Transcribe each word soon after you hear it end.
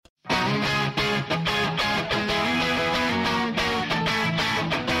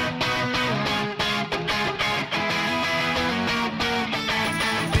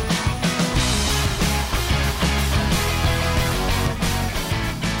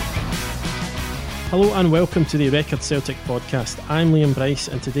Hello and welcome to the Record Celtic podcast. I'm Liam Bryce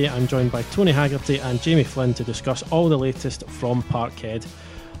and today I'm joined by Tony Haggerty and Jamie Flynn to discuss all the latest from Parkhead.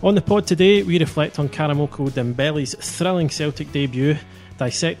 On the pod today we reflect on Karamoko Dembele's thrilling Celtic debut,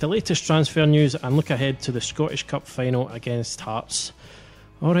 dissect the latest transfer news and look ahead to the Scottish Cup final against Hearts.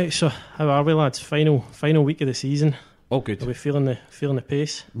 Alright, so how are we, lads? Final week of the season. All good. Are we feeling the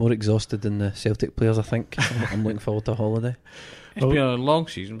pace? More exhausted than the Celtic players, I think. I'm looking forward to a holiday. It's been a long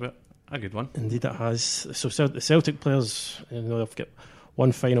season, but a good one. Indeed it has. So the Celtic players, they've got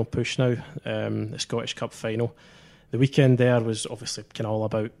one final push now, the Scottish Cup final. The weekend there was obviously kind of all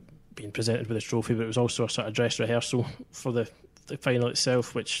about being presented with a trophy, but it was also a sort of dress rehearsal for the final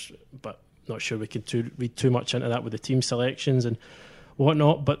itself, but not sure we could read too much into that with the team selections and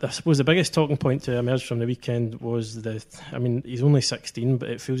whatnot. But I suppose the biggest talking point to emerge from the weekend was he's only 16, but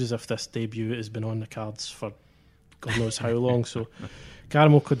it feels as if this debut has been on the cards for God knows how long. So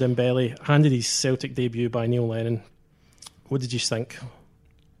Karamoko Dembele handed his Celtic debut by Neil Lennon. What did you think?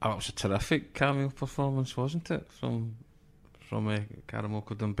 Oh, it was a terrific cameo performance, wasn't it? From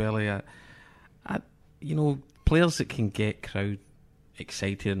Karamoko Dembele. Players that can get crowd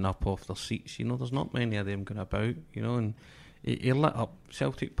excited and up off their seats. There's not many of them going about. And he lit up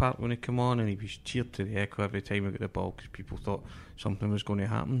Celtic Park when he came on, and he was cheered to the echo every time he got the ball because people thought something was going to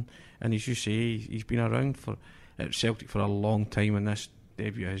happen. And as you say, he's been around at Celtic for a long time, and this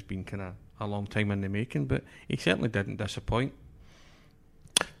debut has been kind of a long time in the making, but he certainly didn't disappoint.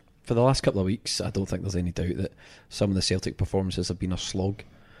 For the last couple of weeks, I don't think there's any doubt that some of the Celtic performances have been a slog.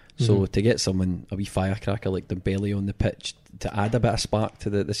 So to get someone, a wee firecracker like Dembele on the pitch, to add a bit of spark to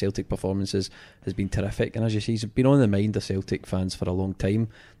the Celtic performances has been terrific. And as you see, he's been on the mind of Celtic fans for a long time.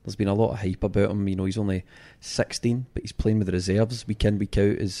 There's been a lot of hype about him. He's only 16, but he's playing with the reserves week in, week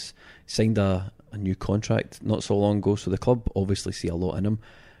out. He's signed a new contract not so long ago, so the club obviously see a lot in him.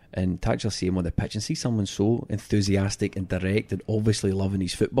 And to actually see him on the pitch and see someone so enthusiastic and direct and obviously loving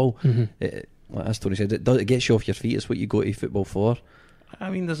his football, as Tony said, it gets you off your feet. It's what you go to football for.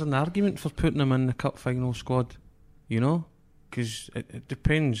 There's an argument for putting him in the cup final squad, because it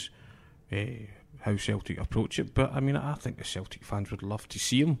depends how Celtic approach it. But I think the Celtic fans would love to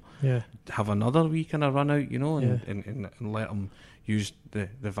see him have another week kind of run out, and let him use the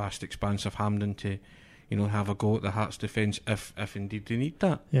vast expanse of Hampden to, have a go at the Hearts defence if indeed they need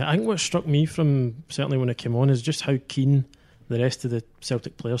that. Yeah, I think what struck me from certainly when it came on is just how keen the rest of the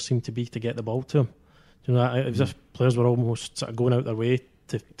Celtic players seemed to be to get the ball to him. It was as if players were almost sort of going out their way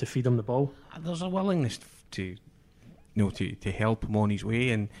to feed him the ball. There's a willingness to help him on his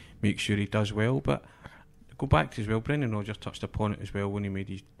way and make sure he does well. But go back to as well, Brendan Rodgers touched upon it as well when he made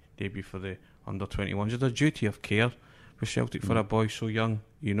his debut for the under-21s. There's a duty of care for Celtic for a boy so young,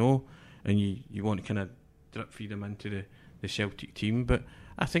 and you want to kind of drip feed him into the Celtic team. But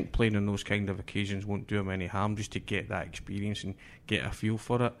I think playing on those kind of occasions won't do him any harm, just to get that experience and get a feel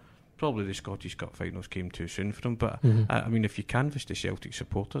for it. Probably the Scottish Cup finals came too soon for him, but if you canvass the Celtic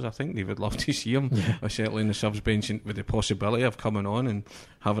supporters, I think they would love to see him, certainly in the subs bench, with the possibility of coming on and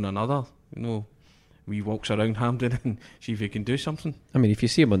having another, wee walks around Hampden and see if he can do something. If you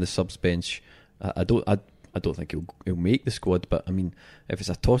see him on the subs bench, I don't think he'll make the squad, but if it's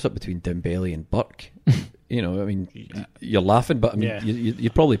a toss up between Dembele and Burke, you're laughing, but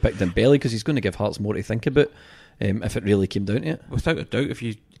you'd probably pick Dembele because he's going to give Hearts more to think about if it really came down to it. Without a doubt, if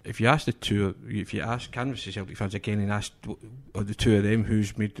you ask canvass the Celtic fans again and ask the two of them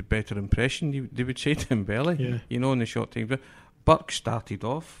who's made the better impression, they would say Dembele, in the short time. But Burke started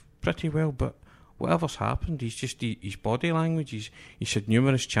off pretty well, but whatever's happened, his body language, he's had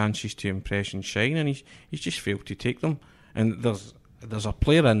numerous chances to impress and shine, and he's just failed to take them. And there's a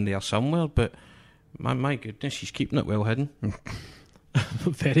player in there somewhere, but my goodness, he's keeping it well hidden.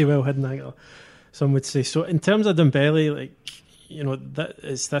 Very well hidden, I guess some would say. So in terms of Dembele, that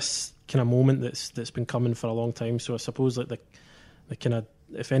is this kind of moment that's been coming for a long time. So I suppose the kind of,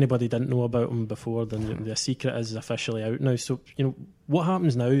 if anybody didn't know about him before, then the secret is officially out now. So what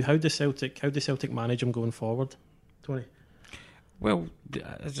happens now? How does Celtic manage him going forward, Tony? Well,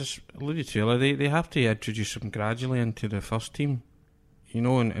 as I alluded to earlier, they have to introduce him gradually into the first team,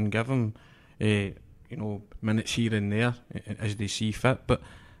 and give him minutes here and there as they see fit. But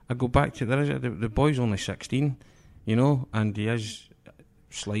I go back to the boy's only 16, and he is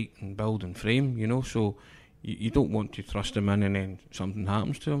slight in build and frame, so you don't want to thrust him in and then something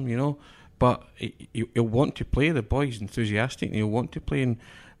happens to him, but he'll want to play. The boy's enthusiastic and he'll want to play,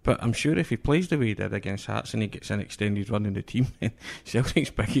 but I'm sure if he plays the way he did against Hearts and he gets an extended run in the team, Celtic's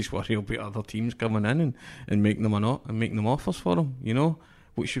biggest worry will be other teams coming in and making them offers for him,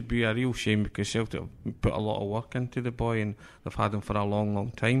 which would be a real shame because Celtic have put a lot of work into the boy and they've had him for a long,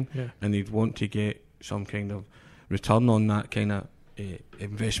 long time, and they'd want to get some kind of return on that kind of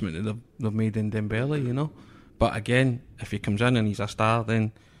investment that they've made in Dembele, you know. But again, if he comes in and he's a star,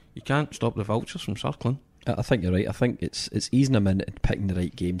 then you can't stop the vultures from circling. I think you're right. I think it's easing him in and picking the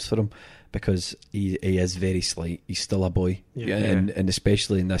right games for him, because he is very slight. He's still a boy, and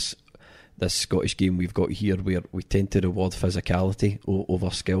especially in this Scottish game we've got here, where we tend to reward physicality over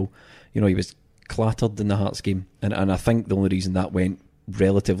skill. You know, he was clattered in the Hearts game, and I think the only reason that went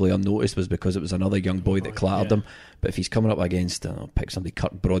relatively unnoticed was because it was another young boy that clattered him. But if he's coming up against, pick somebody,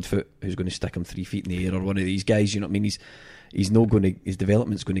 Kirk Broadfoot, who's going to stick him 3 feet in the air, or one of these guys, you know what I mean? He's not going to, his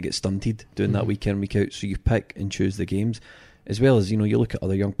development's going to get stunted doing that week in, week out. So you pick and choose the games, as well as, you know, you look at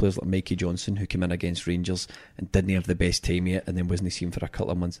other young players like Mikey Johnson, who came in against Rangers and didn't have the best time yet, and then wasn't seen for a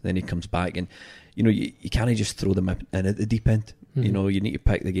couple of months. Then he comes back, and you know, you can't just throw them in at the deep end. You know, you need to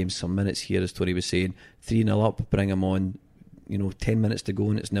pick the game some minutes here, as Tony was saying. 3-0 up, bring him on. You know, 10 minutes to go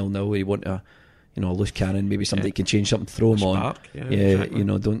and it's 0-0. You want a loose cannon, maybe somebody can change something, throw him on. Exactly. You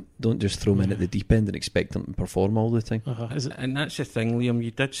know, don't just throw him in at the deep end and expect him to perform all the time. And that's the thing, Liam.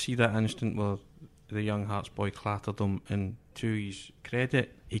 You did see that instant where the young Hearts boy clattered him, and to his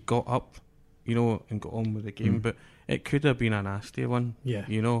credit, he got up, you know, and got on with the game. But it could have been a nasty one,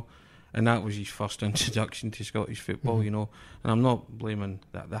 you know. And that was his first introduction to Scottish football, you know. And I'm not blaming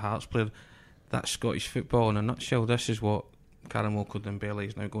the Hearts player. That's Scottish football in a nutshell. This is what Karamoko Dembele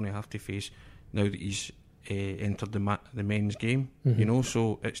is now going to have to face now that he's entered the men's game, you know.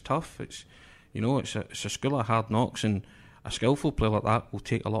 So it's tough. It's, you know, it's a school of hard knocks, and a skillful player like that will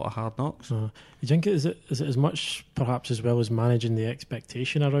take a lot of hard knocks. You think is it as much perhaps as well as managing the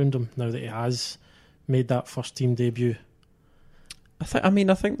expectation around him now that he has made that first team debut? I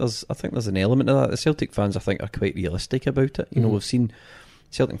think there's an element of that. The Celtic fans, I think, are quite realistic about it. You know, we've seen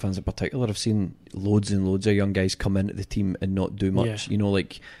Celtic fans in particular have seen loads and loads of young guys come into the team and not do much. You know,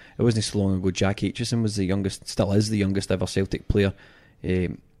 like, it wasn't so long ago Jack Aitchison was the youngest, still is the youngest ever Celtic player.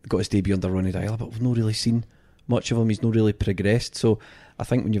 Got his debut under Ronnie Deila, but we've not really seen much of him. He's not really progressed. So I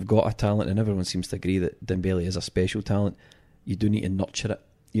think when you've got a talent, and everyone seems to agree that Dembele is a special talent, you do need to nurture it.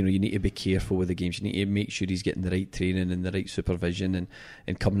 You know, you need to be careful with the games. You need to make sure he's getting the right training and the right supervision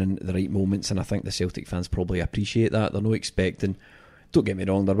and coming in at the right moments. And I think the Celtic fans probably appreciate that. They're not expecting, don't get me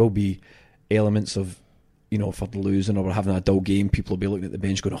wrong, there will be elements of, you know, if we're losing or we're having a dull game, people will be looking at the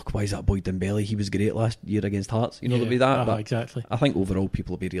bench going, oh, why is that boy Dembele? He was great last year against Hearts. You know, there'll be that. But exactly. I think overall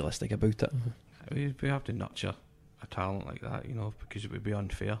people will be realistic about it. We have to nurture a talent like that, you know, because it would be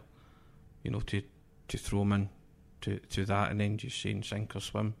unfair, you know, to throw him in to that and then just saying sink or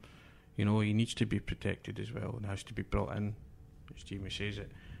swim. You know, he needs to be protected as well and has to be brought in, as Jamie says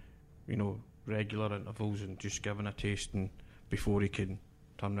it, you know, regular intervals and just given a taste, and before he can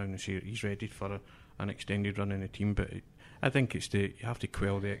turn around and say he's ready for an extended run in the team. But I think you have to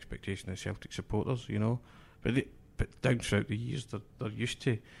quell the expectation of Celtic supporters, you know. But down throughout the years, they're used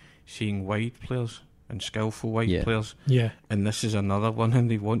to seeing wide players and skillful wide players. Yeah. And this is another one, and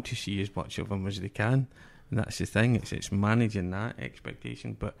they want to see as much of them as they can. And that's the thing, it's managing that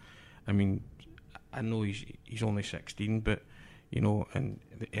expectation. But I mean, I know he's only 16, but you know, and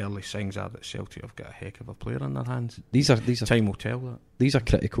the early signs are that Celtic have got a heck of a player on their hands. These are time will tell that. These are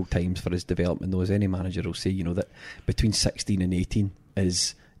critical times for his development, though, as any manager will say. You know, that between 16 and 18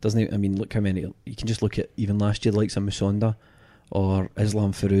 doesn't. I mean, look how many. You can just look at even last year, like some Musonda or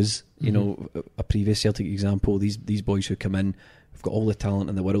Islam Feruz. You know, a previous Celtic example. These boys who come in have got all the talent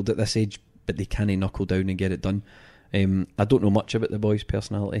in the world at this age, but they can't knuckle down and get it done. I don't know much about the boy's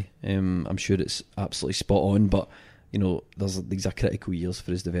personality. I'm sure it's absolutely spot on, but you know, these are critical years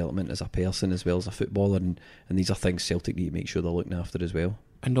for his development as a person as well as a footballer, and these are things Celtic need to make sure they're looking after as well.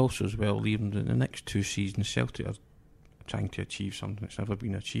 And also as well, Liam, in the next 2 seasons, Celtic are trying to achieve something that's never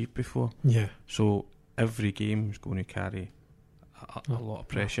been achieved before. Yeah. So every game is going to carry a lot of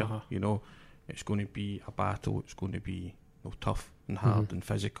pressure. You know, it's going to be a battle. It's going to be tough and hard and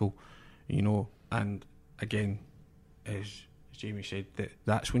physical. You know, and again, as Jamie said,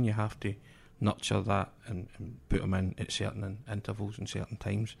 that's when you have to nurture that and put them in at certain intervals and certain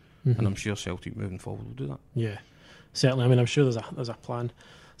times. And I'm sure Celtic moving forward will do that. Yeah, certainly. I mean, I'm sure there's a plan.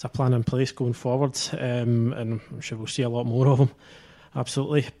 There's a plan in place going forward, and I'm sure we'll see a lot more of them.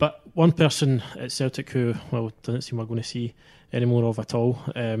 Absolutely. But one person at Celtic who, well, doesn't seem we're going to see any more of at all,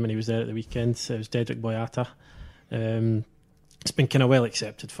 and he was there at the weekend, it was Dedrick Boyata. It's been kind of well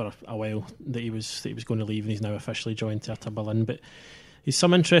accepted for a while that he was going to leave, and he's now officially joined Hertha Berlin. But he's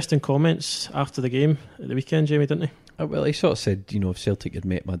some interesting comments after the game at the weekend, Jamie, didn't he? Well, he sort of said, you know, if Celtic had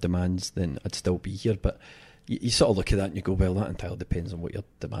met my demands, then I'd still be here. But you sort of look at that and you go, well, that entirely depends on what your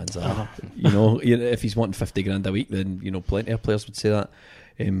demands are. If he's wanting 50 grand a week, then plenty of players would say that.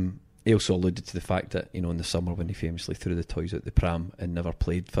 He also alluded to the fact that in the summer when he famously threw the toys out the pram and never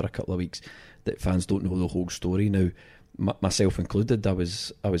played for a couple of weeks, that fans don't know the whole story. Now, myself included, I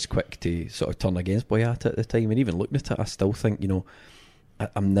was quick to sort of turn against Boyata at the time, and even looking at it, I still think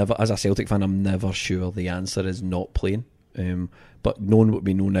I'm never, as a Celtic fan, I'm never sure the answer is not playing. But knowing what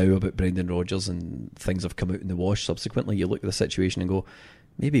we know now about Brendan Rodgers and things have come out in the wash subsequently, you look at the situation and go,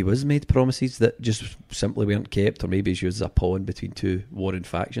 maybe he was made promises that just simply weren't kept, or maybe he's used as a pawn between two warring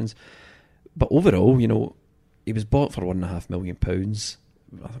factions. But overall, he was bought for £1.5 million.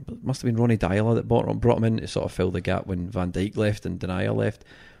 It must have been Ronnie Dyler that brought him in to sort of fill the gap when Van Dijk left and Denier left.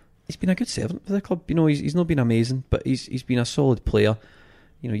 He's been a good servant for the club. He's not been amazing, but he's been a solid player.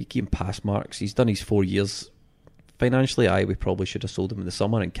 You keep him pass marks. He's done his 4 years. Financially, we probably should have sold him in the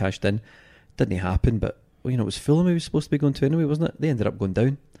summer and cashed in. Didn't happen, but it was Fulham he was supposed to be going to anyway, wasn't it? They ended up going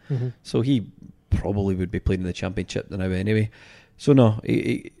down. Mm-hmm. So he probably would be playing in the Championship now anyway. So no,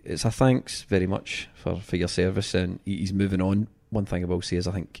 it's a thanks very much for your service, and he's moving on. One thing I will say is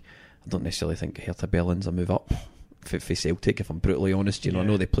I don't necessarily think Hertha Berlin's a move up for Celtic, if I'm brutally honest. I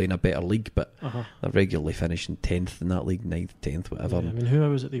know they play in a better league, but they're regularly finishing 10th in that league, 9th, 10th, whatever. Yeah, who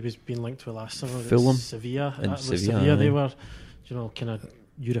was it he was being linked with last summer? Fulham. Sevilla. Sevilla. They were, kind of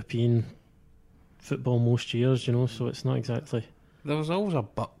European football most years, so it's not exactly. There was always a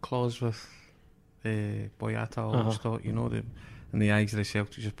butt clause with Boyata, I always thought, in the eyes of the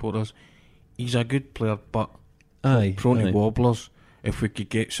Celtic supporters. He's a good player, but prone to wobblers. If we could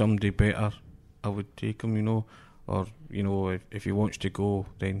get somebody better, I would take him, or if he wants to go,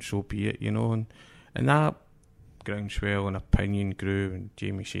 then so be it, and that groundswell and opinion grew, and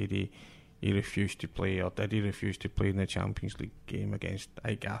Jamie said he refused to play, or did he refuse to play in the Champions League game against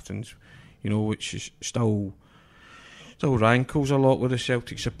AEK Athens, which is still rankles a lot with the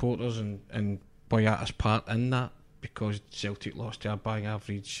Celtic supporters, and Boyata's part in that, because Celtic lost to a bang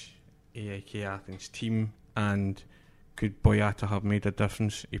average AEK Athens team. And could Boyata have made a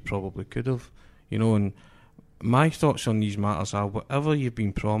difference? He probably could have, and my thoughts on these matters are, whatever you've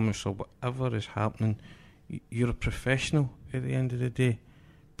been promised or whatever is happening, you're a professional at the end of the day.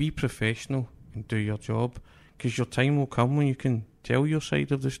 Be professional and do your job, because your time will come when you can tell your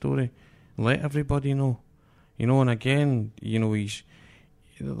side of the story and let everybody know. And again, there's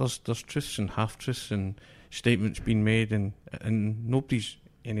truths and half-truths and statements being made, and nobody's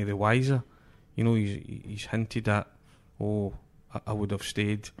any the wiser. He's hinted at, I would have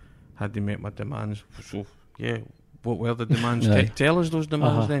stayed had they met my demands. So yeah, what were the demands? Tell us those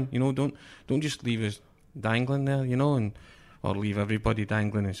demands then. Don't just leave us dangling there, or leave everybody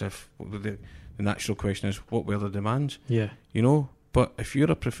dangling as if the natural question is, what were the demands? Yeah. But if you're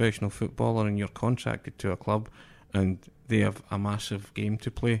a professional footballer and you're contracted to a club and they have a massive game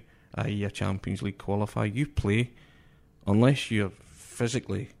to play, i.e. a Champions League qualifier, you play unless you're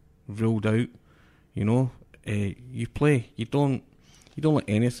physically ruled out. You play. You don't let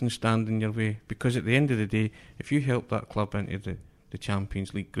anything stand in your way, because at the end of the day, if you help that club into the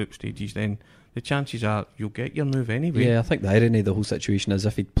Champions League group stages, then the chances are you'll get your move anyway. Yeah, I think the irony of the whole situation is,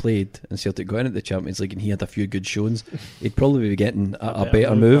 if he'd played and Celtic got into the Champions League and he had a few good showings, he'd probably be getting a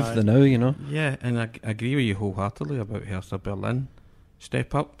better move than now, Yeah, and I agree with you wholeheartedly about Hertha Berlin.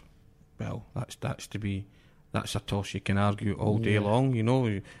 Step up. Well, that's a toss you can argue all day long.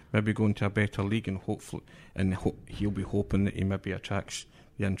 Maybe going to a better league, and hopefully, he'll be hoping that he maybe attracts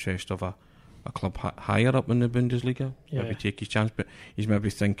the interest of a club higher up in the Bundesliga. Maybe take his chance, but he's maybe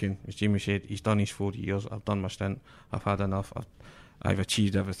thinking, as Jamie said, he's done his 4 years. I've done my stint. I've had enough. I've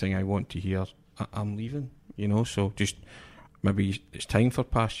achieved everything I want to here. I'm leaving. So just maybe it's time for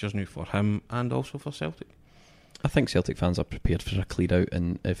pastures new for him and also for Celtic. I think Celtic fans are prepared for a clear out,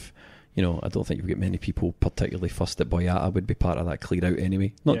 and if I don't think you've got many people particularly fussed that Boyata would be part of that clear out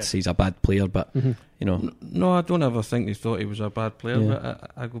anyway. Not to say he's a bad player, but No, I don't ever think they thought he was a bad player.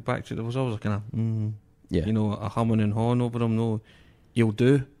 But I go back to, there was always a kind of a humming and hawing over him. No, he'll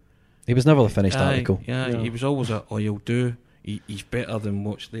do. He was never the finished article. He was always he'll do. He's better than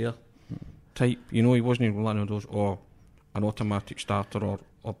what's there type. He wasn't one of those an automatic starter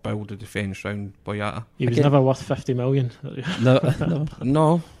or build a defence round Boyata. He was never worth 50 million.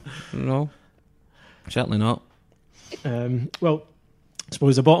 No, certainly not. Well, I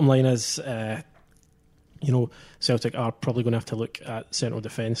suppose the bottom line is, Celtic are probably going to have to look at central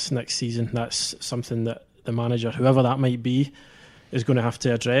defence next season. That's something that the manager, whoever that might be, is going to have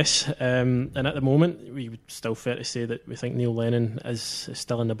to address. And at the moment, we would still fair to say that we think Neil Lennon is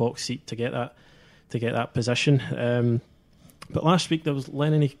still in the box seat to get that position. But last week there was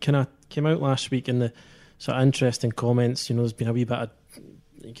Lennon. He kind of came out last week in the sort of interesting comments. There's been a wee bit of,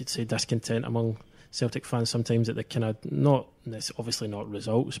 you could say, discontent among Celtic fans sometimes that they kind of obviously not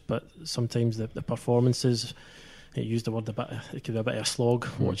results, but sometimes the performances. He used the word it could be a bit of a slog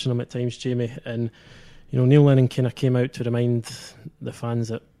watching them at times, Jamie. And Neil Lennon kind of came out to remind the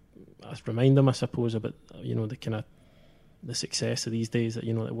fans remind them, I suppose, about the kind of the success of these days, that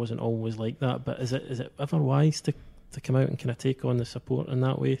it wasn't always like that. But is it ever wise to come out and kind of take on the support in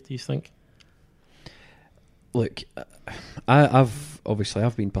that way, do you think? Look, I've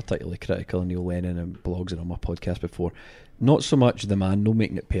been particularly critical of Neil Lennon in blogs and on my podcast before. Not so much the man, no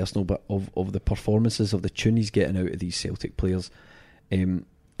making it personal, but of the performances, of the tune he's getting out of these Celtic players.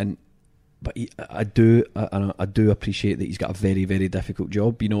 But I do appreciate that he's got a very, very difficult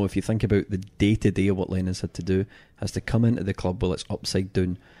job. If you think about the day-to-day of what Lennon's had to do, has to come into the club while it's upside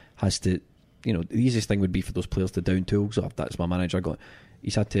down, has to, the easiest thing would be for those players to down tools. So if that's my manager,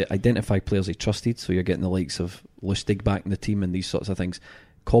 he's had to identify players he trusted, so you're getting the likes of Lustig back in the team and these sorts of things,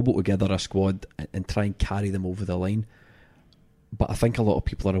 cobble together a squad and try and carry them over the line. But I think a lot of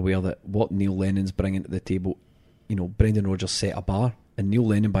people are aware that what Neil Lennon's bringing to the table, Brendan Rodgers set a bar, and Neil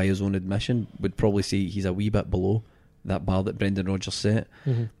Lennon, by his own admission, would probably say he's a wee bit below that bar that Brendan Rodgers set.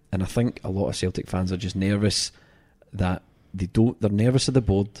 Mm-hmm. And I think a lot of Celtic fans are just nervous that they're nervous of the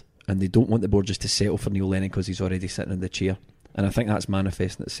board, and they don't want the board just to settle for Neil Lennon because he's already sitting in the chair. And I think that's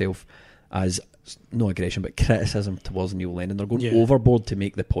manifesting itself as no aggression but criticism towards Neil Lennon. They're going overboard to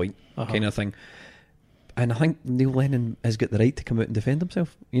make the point, kind of thing. And I think Neil Lennon has got the right to come out and defend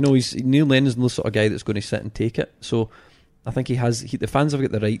himself. Neil Lennon's the sort of guy that's going to sit and take it. So I think the fans have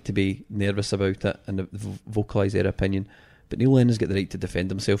got the right to be nervous about it and vocalise their opinion. But Neil Lennon's got the right to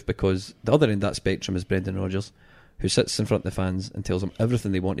defend himself, because the other end of that spectrum is Brendan Rodgers, who sits in front of the fans and tells them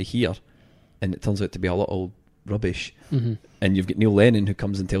everything they want to hear, and it turns out to be a lot of rubbish. Mm-hmm. And you've got Neil Lennon, who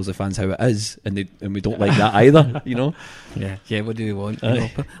comes and tells the fans how it is, and we don't like that either. Yeah. What do they want?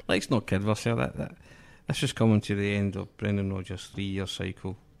 But let's not kid ourselves. That's just coming to the end of Brendan Rodgers' 3-year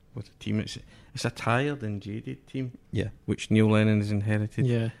cycle with the team. It's a tired and jaded team, which Neil Lennon has inherited,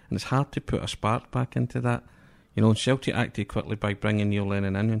 and it's hard to put a spark back into that. Celtic acted quickly by bringing Neil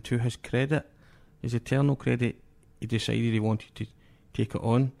Lennon in, and to his credit, his eternal credit, he decided he wanted to take it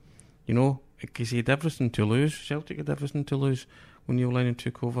on, because he had everything to lose. Celtic had everything to lose when Neil Lennon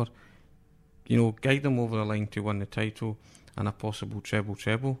took over. Guide them over the line to win the title and a possible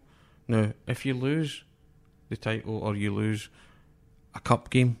treble. Now, if you lose the title, or you lose a cup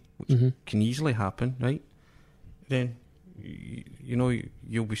game, which can easily happen, right? Then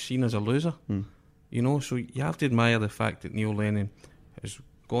you'll be seen as a loser. So you have to admire the fact that Neil Lennon has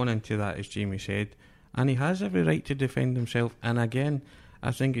gone into that, as Jamie said, and he has every right to defend himself. And again,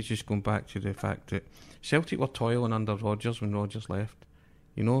 I think it's just going back to the fact that Celtic were toiling under Rodgers when Rodgers left.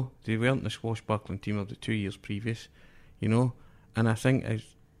 They weren't the swashbuckling team of the 2 years previous. And I think, as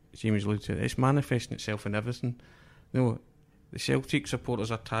Jamie's alluded to, it's manifesting itself in everything. The Celtic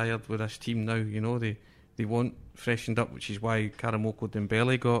supporters are tired with this team now. They want freshened up, which is why Karamoko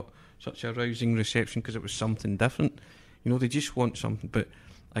Dembele got such a rousing reception, because it was something different. They just want something. But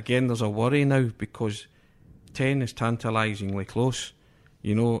again, there's a worry now, because 10 is tantalisingly close.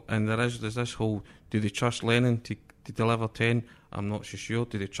 And there's this whole, do they trust Lennon to deliver 10? I'm not so sure.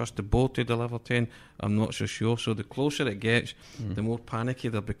 Do they trust the board to deliver 10? I'm not so sure. So the closer it gets, the more panicky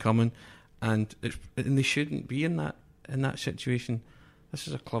they're becoming, and they shouldn't be in that situation. This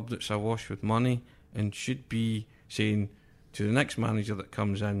is a club that's awash with money, and should be saying to the next manager that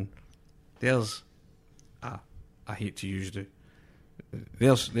comes in, there's I hate to use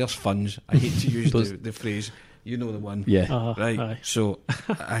there's funds. I hate to use the phrase. You know the one, right? Aye. So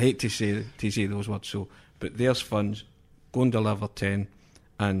I hate to say those words. So, but there's funds. Go and deliver 10,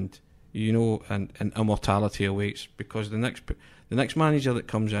 and and immortality awaits, because the next manager that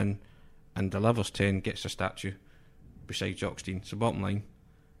comes in and delivers 10 gets a statue beside Jockstein. It's the bottom line,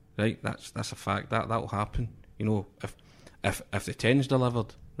 right? That's a fact. That'll happen. If the 10's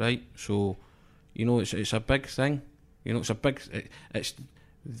delivered, right? So, it's a big thing. It's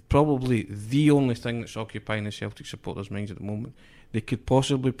probably the only thing that's occupying the Celtic supporters' minds at the moment. They could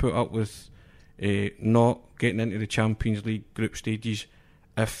possibly put up with not getting into the Champions League group stages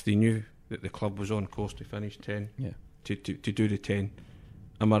if they knew that the club was on course to finish 10, to do the 10.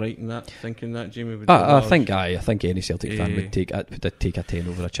 Am I right in that, thinking that, Jamie? I think any Celtic fan would take a 10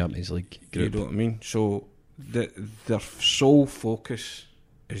 over a Champions League group. You know what I mean? So their sole focus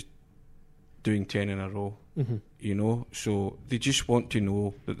is doing 10 in a row. So they just want to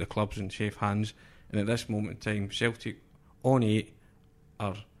know that the club's in safe hands. And at this moment in time, Celtic on 8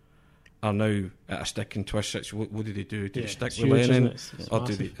 are are now at a stick and twist situation. What do they do? Do they stick it's with huge, Lennon? isn't it? It's Or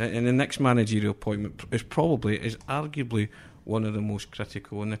do massive. they, and the next managerial appointment is arguably one of the most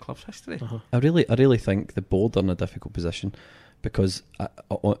critical in the club's history. I really think the board are in a difficult position because,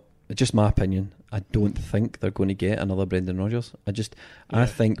 just my opinion, I don't think they're going to get another Brendan Rodgers. I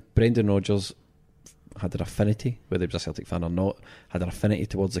think Brendan Rodgers had an affinity, whether he was a Celtic fan or not, had an affinity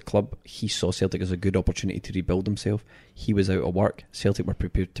towards the club. He saw Celtic as a good opportunity to rebuild himself. He was out of work. Celtic were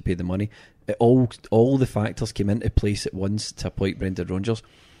prepared to pay the money. All the factors came into place at once to appoint Brendan Rodgers,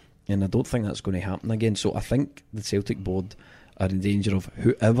 and I don't think that's going to happen again. So I think the Celtic board are in danger of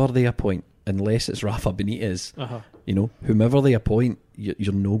whoever they appoint, unless it's Rafa Benitez, whomever they appoint,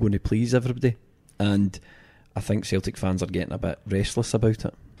 you're not going to please everybody. And I think Celtic fans are getting a bit restless about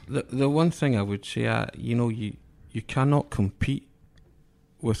it. The one thing I would say, you cannot compete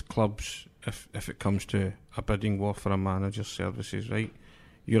with clubs if it comes to a bidding war for a manager's services, right?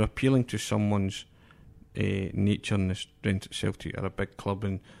 You're appealing to someone's nature and the strength at Celtic are a big club,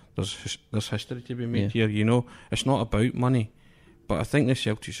 and there's history to be made here. It's not about money, but I think the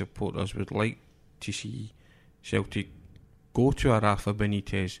Celtic supporters would like to see Celtic go to a Rafa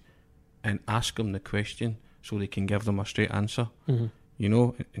Benitez and ask him the question so they can give them a straight answer.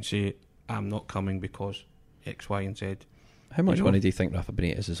 And say, I'm not coming because X, Y and Z. How much money do you think Rafa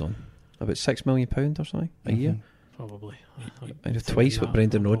Benitez is on? About £6 million or something a year? Probably. Twice what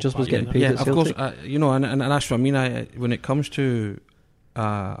Brendan Rodgers was getting paid at Celtic. Of course, and that's what I mean. When it comes to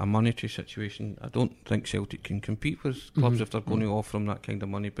a monetary situation, I don't think Celtic can compete with clubs if they're going to offer them that kind of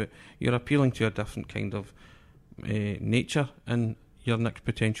money, but you're appealing to a different kind of nature in your next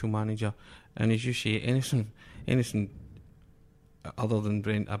potential manager, and as you say, anything other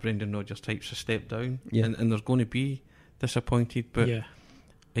than a Brendan Rodgers type's a step down, and they're going to be disappointed. But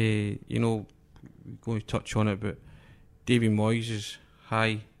we're going to touch on it, but David Moyes is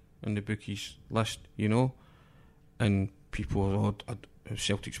high on the bookies list, and people are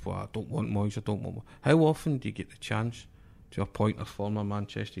Celtic support, I don't want Moyes, I don't want Moyes. How often do you get the chance to appoint a former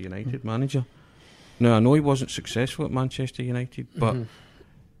Manchester United manager? Now, I know he wasn't successful at Manchester United, but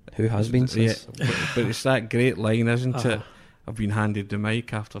who has been since? But it's that great line, isn't it? I've been handed the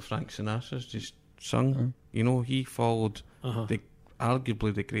mic after Frank Sinatra's just sung. He followed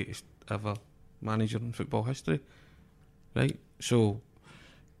arguably the greatest ever manager in football history, right? So,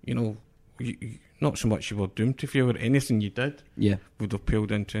 not so much you were doomed to failure. Anything you did would have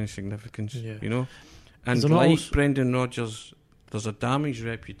paled into insignificance, And like Brendan Rodgers, there's a damaged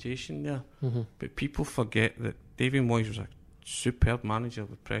reputation there, but people forget that David Moyes was a superb manager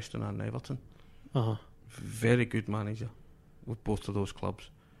with Preston and Everton. Very good manager with both of those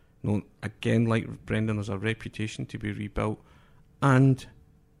clubs. Again, like Brendan, there's a reputation to be rebuilt and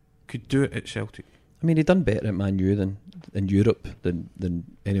could do it at Celtic. I mean, he done better at Man U than in Europe than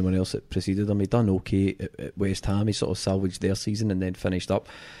anyone else that preceded him. He done okay at West Ham. He sort of salvaged their season and then finished up.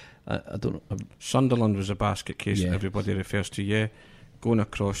 I don't know. Sunderland was a basket case that everybody refers to. Going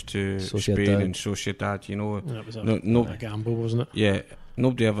across to Spain and Sociedad, that was a gamble, wasn't it? Yeah,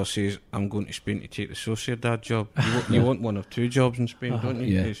 nobody ever says I'm going to Spain to take the Sociedad job. You want one or two jobs in Spain, don't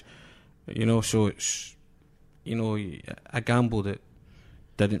you? So it's a gamble that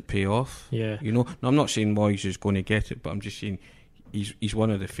didn't pay off. Now, I'm not saying Moyes is going to get it, but I'm just saying he's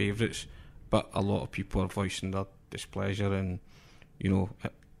one of the favourites. But a lot of people are voicing their displeasure, and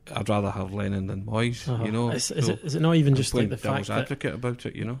I'd rather have Lennon than Moyes. Is it not even just like the fact that advocate about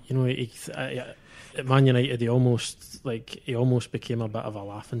it? At Man United, he almost became a bit of a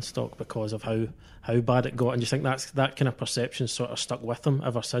laughing stock because of how bad it got, and you think that kind of perception sort of stuck with him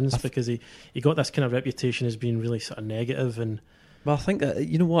ever since, because he got this kind of reputation as being really sort of negative. And well, I think that,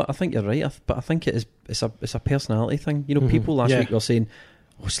 I think you're right, but I think it's a personality thing. People last week were saying,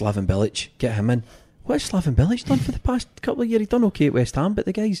 Slaven Bilic, get him in. What has Slaven Bilic done for the past couple of years? He's done okay at West Ham, but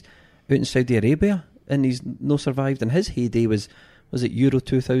the guy's out in Saudi Arabia and he's no survived. And his heyday was it Euro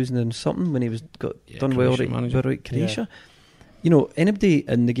 2000 and something when he was done well at Croatia. Anybody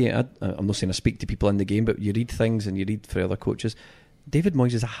in the game, I'm not saying I speak to people in the game, but you read things and you read for other coaches. David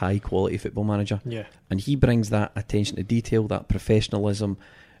Moyes is a high quality football manager, and he brings that attention to detail, that professionalism,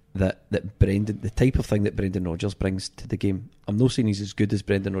 that Brendan, the type of thing that Brendan Rodgers brings to the game. I'm not saying he's as good as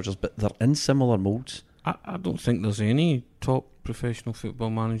Brendan Rodgers, but they're in similar moulds. I don't think there's any top professional football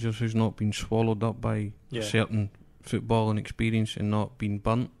managers who's not been swallowed up by a certain footballing experience and not been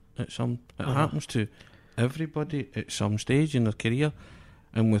burnt at some. It happens to everybody at some stage in their career.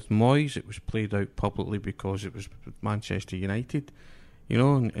 And with Moyes, it was played out publicly because it was Manchester United,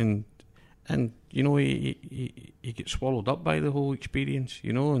 and he gets swallowed up by the whole experience,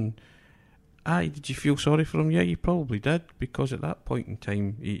 and aye, did you feel sorry for him? Yeah, you probably did, because at that point in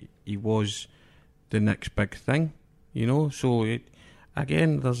time he was the next big thing, you know. So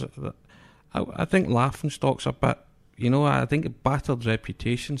again, I think laughingstock's a bit, you know. I think it battered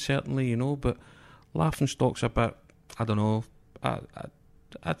reputation certainly, you know, but laughingstock's a bit, I don't know.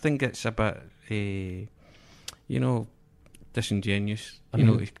 I think it's a bit, you know, disingenuous, you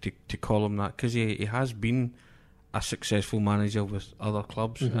know, to call him that, because he has been a successful manager with other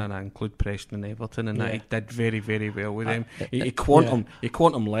clubs, and I include Preston and Everton, and that he did very, very well with them. He quantum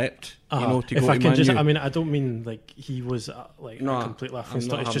leapt, you know, to if go I to can Man just, U. I mean, I don't mean like he was like a complete laughing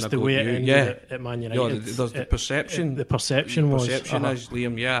stock. It's just the way it ended at Man United. There's the perception. The perception was. Perception is,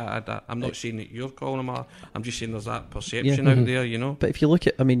 Liam. Yeah, I'm not saying that you're calling him a. I'm just saying there's that perception out there, you know. But if you look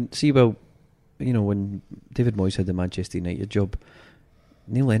at, I mean, see, well, you know, when David Moyes had the Manchester United job,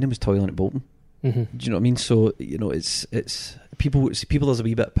 Neil Lennon was toiling at Bolton. Do you know what I mean? So, you know, it's people. There's a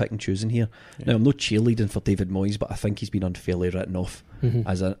wee bit of pick and choosing here. Now, I'm not cheerleading for David Moyes, but I think he's been unfairly written off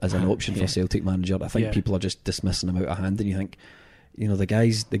as an option for a Celtic manager. I think people are just dismissing him out of hand, and you think, you know, the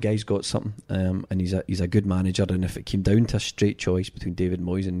guy's got something, and he's a good manager. And if it came down to a straight choice between David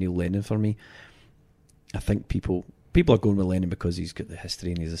Moyes and Neil Lennon for me, I think people are going with Lennon because he's got the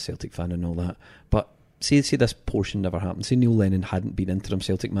history and he's a Celtic fan and all that. But say this portion never happened. Say Neil Lennon hadn't been interim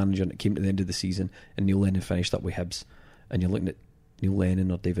Celtic manager and it came to the end of the season and Neil Lennon finished up with Hibs, and you're looking at Neil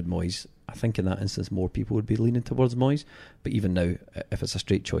Lennon or David Moyes, I think in that instance more people would be leaning towards Moyes. But even now, if it's a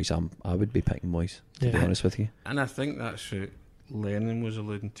straight choice, I would be picking Moyes, to be honest with you. And I think that's what Lennon was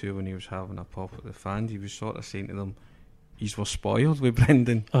alluding to when he was having a pop at the fans. He was sort of saying to them, "He's were spoiled with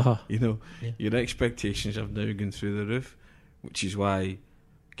Brendan." You know, your expectations have now gone through the roof, which is why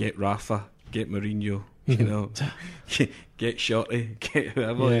get Rafa, get Mourinho, you know, get Shorty, get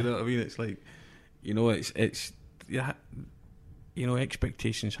whoever. You know what I mean? It's like, you know, it's yeah, you know,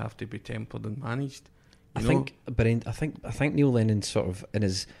 expectations have to be tempered and managed. I think Neil Lennon sort of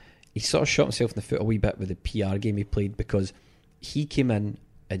he sort of shot himself in the foot a wee bit with the PR game he played, because he came in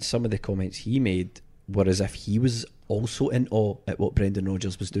and some of the comments he made were as if he was also in awe at what Brendan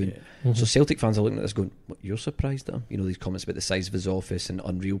Rodgers was doing. So Celtic fans are looking at this going, what, you're surprised at him? You know, these comments about the size of his office and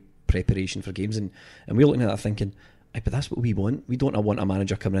unreal preparation for games, and we're looking at that thinking, but that's what we want. We don't want a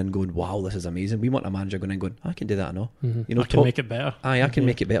manager coming in going, wow, this is amazing. We want a manager going in going, I can do that now. You know, I can make it better. I can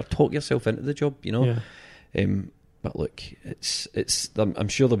make it better. Talk yourself into the job, you know. But look, it's I'm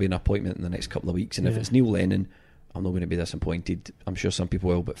sure there'll be an appointment in the next couple of weeks, and if it's Neil Lennon, I'm not going to be disappointed. I'm sure some people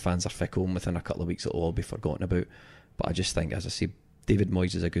will, but fans are fickle, and within a couple of weeks it'll all be forgotten about. But I just think, as I say, David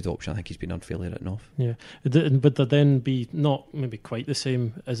Moyes is a good option. I think he's been unfairly written off. Yeah. Would there then be not maybe quite the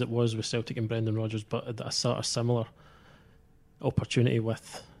same as it was with Celtic and Brendan Rodgers, but a sort of similar opportunity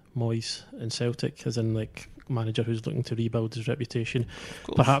with Moyes and Celtic, as in like manager who's looking to rebuild his reputation,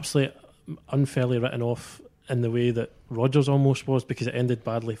 perhaps like unfairly written off in the way that Rodgers almost was, because it ended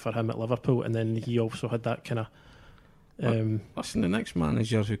badly for him at Liverpool, and then he also had that kind of listen, the next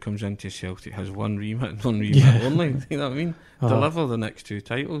manager who comes into Celtic has one remit and one remit only. You know what I mean? Deliver the next two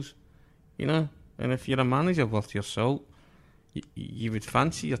titles, you know. And if you're a manager worth your salt, you would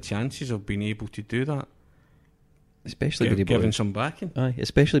fancy your chances of being able to do that. Especially being able giving some backing.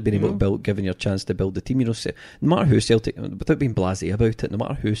 Especially being able to build, giving your chance to build the team. You know, no matter who Celtic, without being blasé about it, no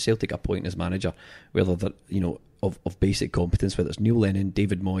matter who Celtic appoint as manager, whether they're, you know, of basic competence, whether it's Neil Lennon,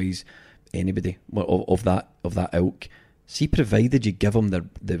 David Moyes, anybody of that ilk. See, provided you give them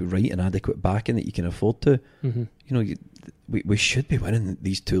the right and adequate backing that you can afford to, you know, we should be winning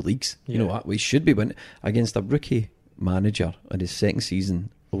these two leagues. You know what? We should be winning against a rookie manager in his second season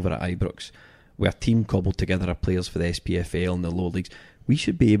over at Ibrox, with a team cobbled together of players for the SPFL and the lower leagues. We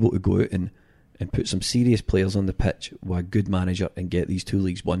should be able to go out and put some serious players on the pitch with a good manager and get these two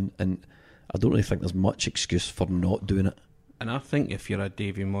leagues won. And I don't really think there's much excuse for not doing it. And I think if you're a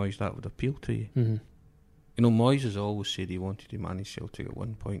Davy Moyes, that would appeal to you. You know, Moyes has always said he wanted to manage Celtic at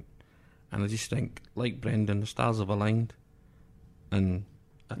one point, and I just think, like Brendan, the stars have aligned, and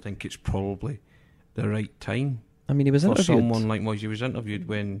I think it's probably the right time. I mean, he was for interviewed. Someone like Moyes. He was interviewed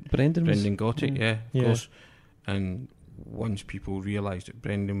when Brendan got it, of course. And once people realised that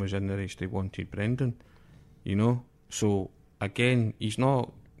Brendan was in the race, they wanted Brendan, you know. So again, he's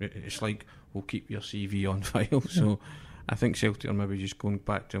not. It's like, we'll keep your CV on file. So I think Celtic are maybe just going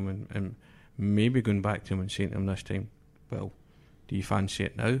back to him and maybe going back to him and saying to him this time, well, do you fancy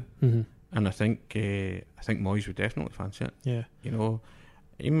it now? And I think Moyes would definitely fancy it. You know,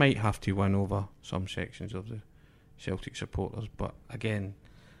 he might have to win over some sections of the Celtic supporters, but again,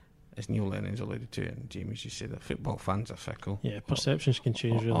 as Neil Lennon's alluded to, and Jamie's just said that football fans are fickle. Perceptions can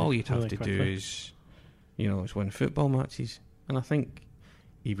change. All you'd have really to quickly do is win football matches, and I think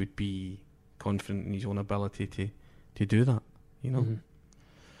he would be confident in his own ability to do that, you know.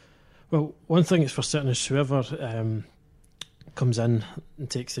 Well, one thing is for certain is whoever comes in and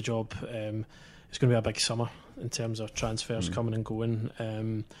takes the job, it's going to be a big summer in terms of transfers coming and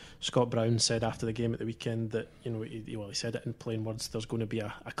going. Scott Brown said after the game at the weekend that, you know, he said it in plain words, there's going to be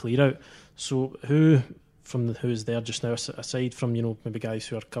a clear out. So who is there just now, aside from, you know, maybe guys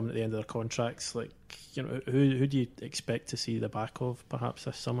who are coming at the end of their contracts, like, you know, who do you expect to see the back of perhaps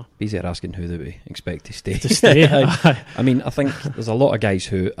this summer? Easier asking who do we expect to stay. I mean, I think there's a lot of guys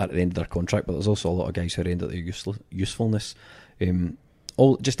who are at the end of their contract, but there's also a lot of guys who are at the end of their usefulness.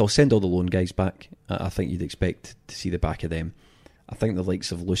 I'll send all the loan guys back. I think you'd expect to see the back of them. I think the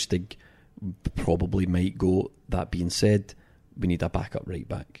likes of Lustig probably might go. That being said, we need a backup right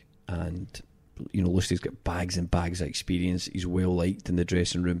back, and you know, Lustig's got bags and bags of experience. He's well liked in the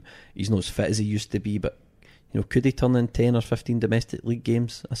dressing room. He's not as fit as he used to be, but you know, could he turn in 10 or 15 domestic league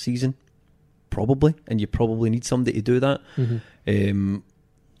games a season? Probably, and you probably need somebody to do that. You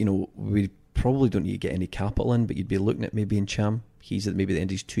know, we probably don't need to get any capital in, but you'd be looking at maybe in Cham. He's at maybe the end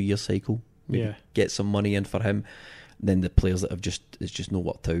of his 2-year cycle. Maybe get some money in for him. Then the players that have it's just not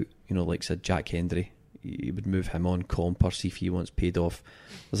worked out. You know, like said, Jack Hendry, you would move him on, Comper, see if he wants paid off.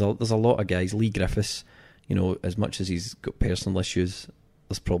 There's a lot of guys. Lee Griffiths, you know, as much as he's got personal issues,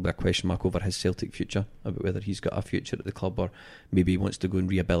 there's probably a question mark over his Celtic future, about whether he's got a future at the club, or maybe he wants to go and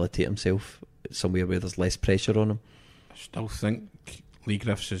rehabilitate himself somewhere where there's less pressure on him. I still think Lee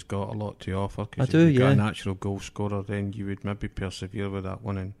Griffiths has got a lot to offer, I because do, if you've got a natural goal scorer, then you would maybe persevere with that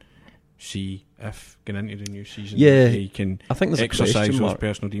one and see if going into the new season he can exercise those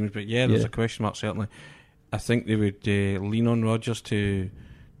personal demons. But there's a question mark, certainly. I think they would lean on Rodgers to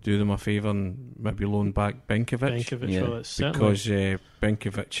do them a favour and maybe loan back Benkovic, because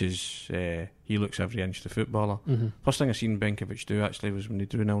Benkovic is he looks every inch the footballer. First thing I seen Benkovic do actually was when they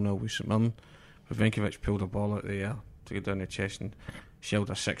drew 0-0 with St Mirren, but Benkovic pulled a ball out of the air to get down the chest and shelled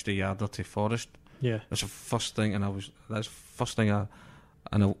a 60-yarder to Forrest. That's the first thing, and I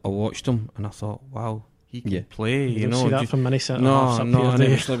watched him and I thought, wow, he can play. You know, see that from many centre halves. And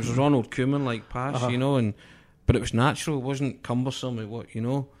it was Ronald Koeman like pass, you know, but it was natural. It wasn't cumbersome.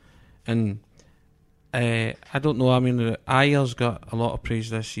 And I don't know. I mean, Ayer's got a lot of praise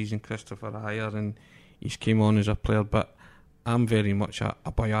this season, Christopher Ayer, and he's came on as a player. But I'm very much a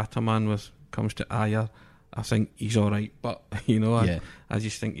Boyata man when it comes to Ayer. I think he's all right, but you know, I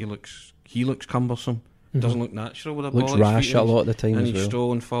just think he looks cumbersome. Doesn't look natural with a ball. Looks rash a lot of the time, and as he's well.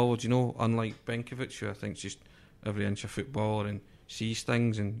 strolling forward. You know, unlike Benkovic, who I think is just every inch of footballer and sees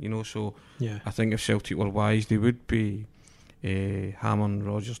things, and you know. So I think if Celtic were wise, they would be hammering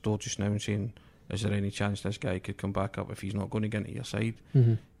Rodgers' door just now and saying, "Is there any chance this guy could come back up if he's not going to get into your side?"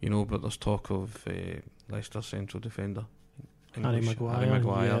 You know, but there's talk of Leicester central defender Harry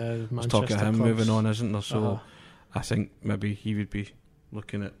Maguire. There's talk of him moving on, isn't there? So I think maybe he would be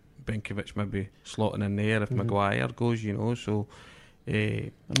looking at Benkovic maybe slotting in there if Maguire goes, you know. So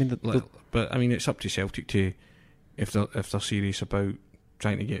but I mean, it's up to Celtic to if they're serious about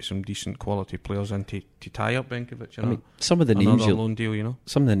trying to get some decent quality players in to tie up Benkovic. You know? I mean, some of the names loan deal, you know.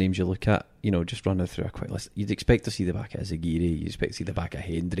 Some of the names you look at, you know, just running through a quick list. You'd expect to see the back of Zagiri. You'd expect to see the back of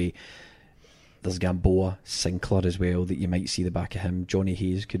Hendry. There's Gamboa, Sinclair as well, that you might see the back of him. Johnny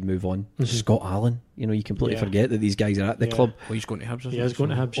Hayes could move on. Scott Allen, you know, you completely forget that these guys are at the club. Well, he's going to Hibs. He's going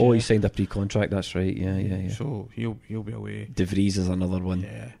to Hibs. Oh, he signed a pre-contract. That's right. Yeah. So he'll be away. De Vries is another one.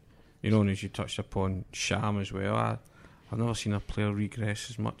 Yeah, you know, and as you touched upon Sham as well, I've never seen a player regress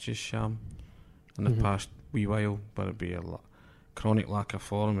as much as Sham in the past wee while, but it'd be a chronic lack of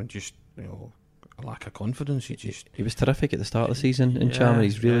form and just, you know, a lack of confidence. He was terrific at the start of the season in Cham, and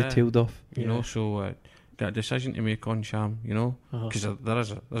he's really tailed off. You know, so got a decision to make on Cham, you know, because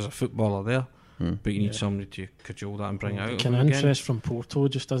there's a footballer there, but you need somebody to cajole that and bring it out. Can interest from Porto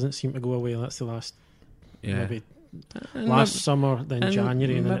just doesn't seem to go away. That's the last maybe last summer, then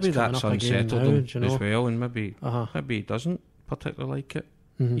January, and then maybe it's coming that's up again unsettled now, him you know? as well, and maybe he doesn't particularly like it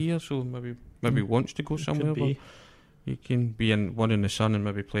here, so maybe wants to go somewhere where he can be in the sun and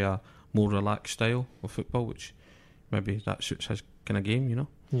maybe play a more relaxed style of football, which maybe that suits his kind of game, you know.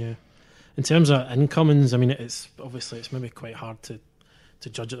 Yeah. In terms of incomings, I mean, it's maybe quite hard to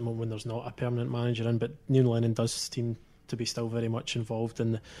judge at the moment when there's not a permanent manager in, but Neil Lennon does seem to be still very much involved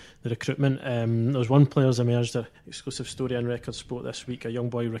in the recruitment. There was one player's emerged, an exclusive story on Record Sport this week, a young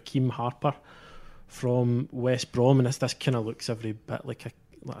boy, Raheem Harper, from West Brom, and this kind of looks every bit like a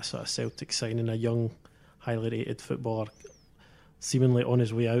sort of Celtic signing, a young, highly rated footballer, seemingly on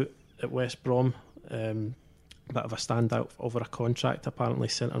his way out at West Brom. Bit of a standout over a contract, apparently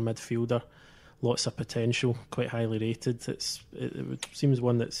centre midfielder, lots of potential, quite highly rated. It seems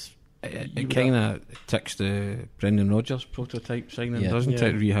one that's It kind of ticks the Brendan Rodgers prototype signing, doesn't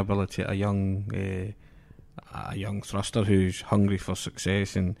it? Rehabilitate a young thruster who's hungry for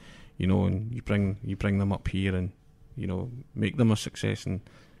success, and and you bring them up here, and make them a success, and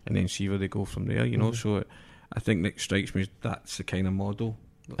then see where they go from there. So I think that strikes me as that's the kind of model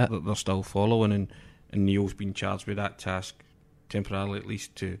that they're still following, and Neil's been charged with that task temporarily, at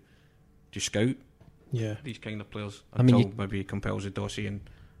least, to scout these kind of players until maybe he compels a dossier and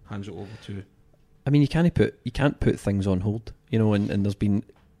hands it over to. I mean, you can't put things on hold, and there's been.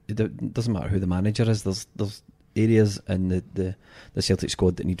 It doesn't matter who the manager is. There's areas in the Celtic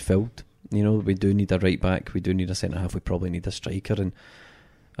squad that need filled. We do need a right back. We do need a centre half. We probably need a striker. And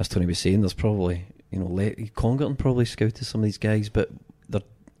as Tony was saying, there's probably Congerton probably scouted some of these guys, but they're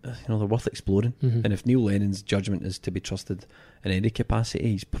worth exploring. Mm-hmm. And if Neil Lennon's judgment is to be trusted in any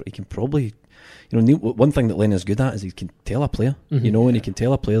capacity, he can probably. Neil, one thing that Lennon's good at is he can tell a player, and he can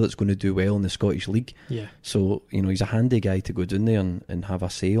tell a player that's going to do well in the Scottish League. Yeah. So he's a handy guy to go down there and have a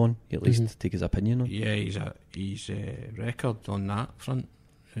say on, at least to take his opinion on. Yeah, his record on that front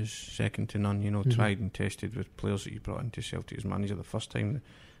is second to none. Tried and tested with players that he brought into Celtic as manager the first time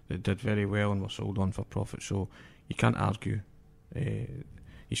that did very well and were sold on for profit. So you can't argue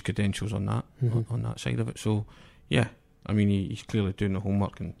his credentials on that on that side of it. So yeah. I mean, he's clearly doing the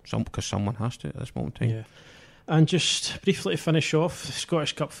homework, and because someone has to at this moment in time. Yeah. And just briefly to finish off, the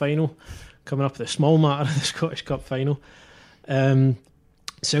Scottish Cup final, coming up, the small matter of the Scottish Cup final.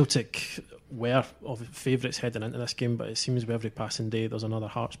 Celtic were favourites heading into this game, but it seems with every passing day there's another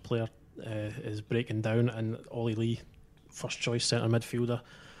Hearts player is breaking down, and Ollie Lee, first choice centre midfielder,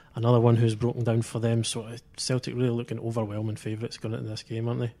 another one who's broken down for them. So Celtic really looking overwhelming favourites going into this game,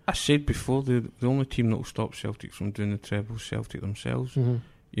 aren't they? I said before, the only team that will stop Celtic from doing the treble is Celtic themselves.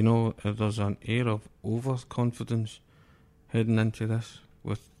 There's an air of overconfidence heading into this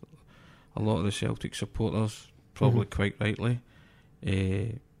with a lot of the Celtic supporters, probably quite rightly.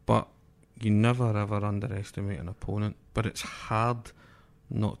 But you never ever underestimate an opponent, but it's hard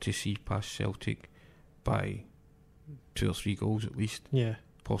not to see past Celtic by 2 or 3 goals at least. Yeah.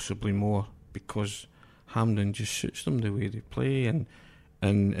 Possibly more, because Hampden just suits them the way they play, and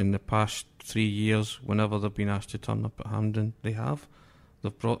in the past 3 years, whenever they've been asked to turn up at Hampden,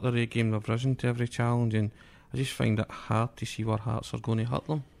 they've brought their A game, they've risen to every challenge, and I just find it hard to see where Hearts are going to hurt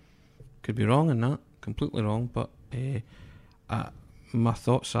them. Could be wrong in that, completely wrong, but my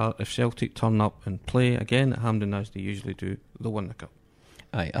thoughts are, if Celtic turn up and play again at Hampden as they usually do, they'll win the cup.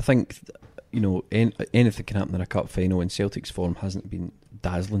 Aye, I think anything can happen in a cup final, and Celtic's form hasn't been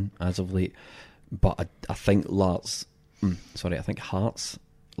dazzling as of late, but I think I think Hearts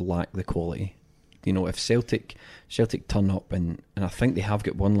lack the quality. If Celtic turn up, and I think they have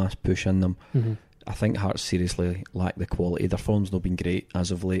got one last push in them, I think Hearts seriously lack the quality. Their form's not been great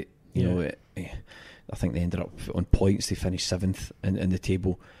as of late. I think they ended up on points. They finished 7th in the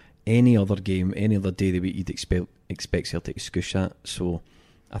table. Any other game, any other day of the week, you'd expect Celtic to scoosh that. So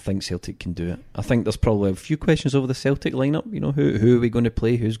I think Celtic can do it. I think there's probably a few questions over the Celtic lineup. Who are we going to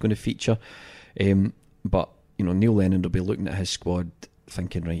play? Who's going to feature? But Neil Lennon will be looking at his squad,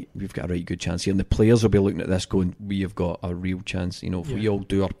 thinking, right, we've got a right good chance here, and the players will be looking at this, going, we have got a real chance. If we all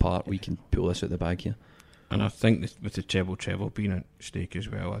do our part, we can pull this out the bag here. And I think with the treble being at stake as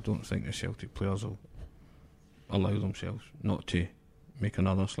well, I don't think the Celtic players will allow themselves not to make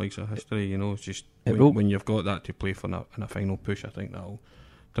another slice of history. It's just when you've got that to play for in a final push, I think that'll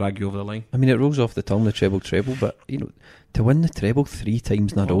drag you over the line. I mean, it rolls off the tongue, the treble, but to win the treble 3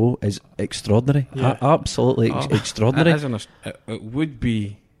 times in a row is extraordinary. Absolutely extraordinary. It would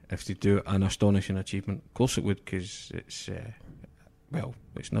be, if they do it, an astonishing achievement. Of course it would, because it's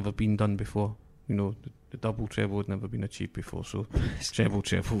never been done before. The double treble had never been achieved before, so treble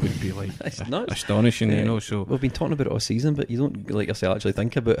would be like astonishing. So we've been talking about it all season, but you don't, like I say, actually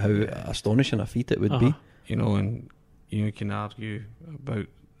think about how astonishing a feat it would be. And you can argue about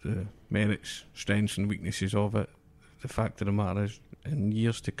the merits, strengths and weaknesses of it. The fact of the matter is, in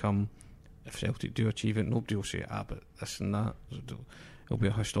years to come, if Celtic do achieve it, nobody will say, but this and that. It'll be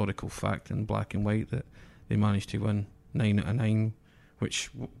a historical fact in black and white that they managed to win 9 out of 9,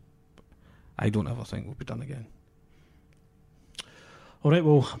 which I don't ever think will be done again. Alright,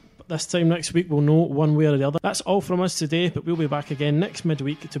 well, this time next week we'll know one way or the other. That's all from us today, but we'll be back again next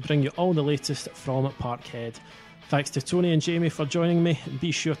midweek to bring you all the latest from Parkhead. Thanks to Tony and Jamie for joining me.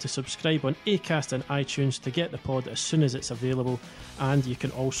 Be sure to subscribe on Acast and iTunes to get the pod as soon as it's available, and you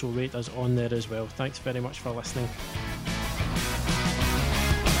can also rate us on there as well. Thanks very much for listening.